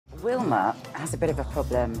Wilma has a bit of a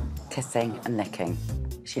problem kissing and licking.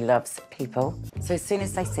 She loves people, so as soon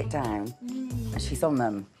as they sit down, she's on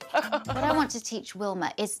them. What I want to teach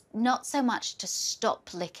Wilma is not so much to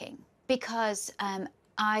stop licking, because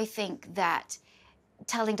I think that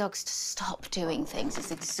telling dogs to stop doing things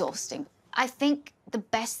is exhausting. I think the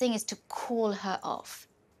best thing is to call her off,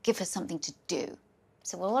 give her something to do.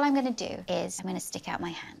 So all I'm going to do is I'm going to stick out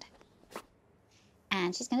my hand.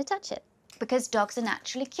 And she's going to touch it, because dogs are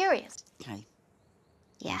naturally curious. Okay.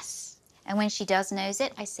 Yes. And when she does nose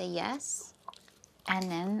it, I say yes, and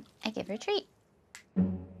then I give her a treat.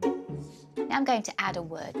 Now I'm going to add a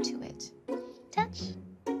word to it. Touch.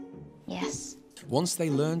 Yes. Once they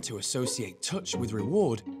learn to associate touch with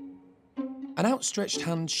reward, an outstretched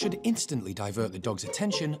hand should instantly divert the dog's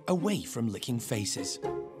attention away from licking faces.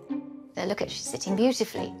 There, look at, she's sitting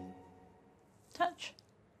beautifully. Touch.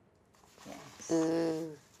 Yes.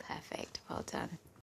 Ooh, perfect. Well done.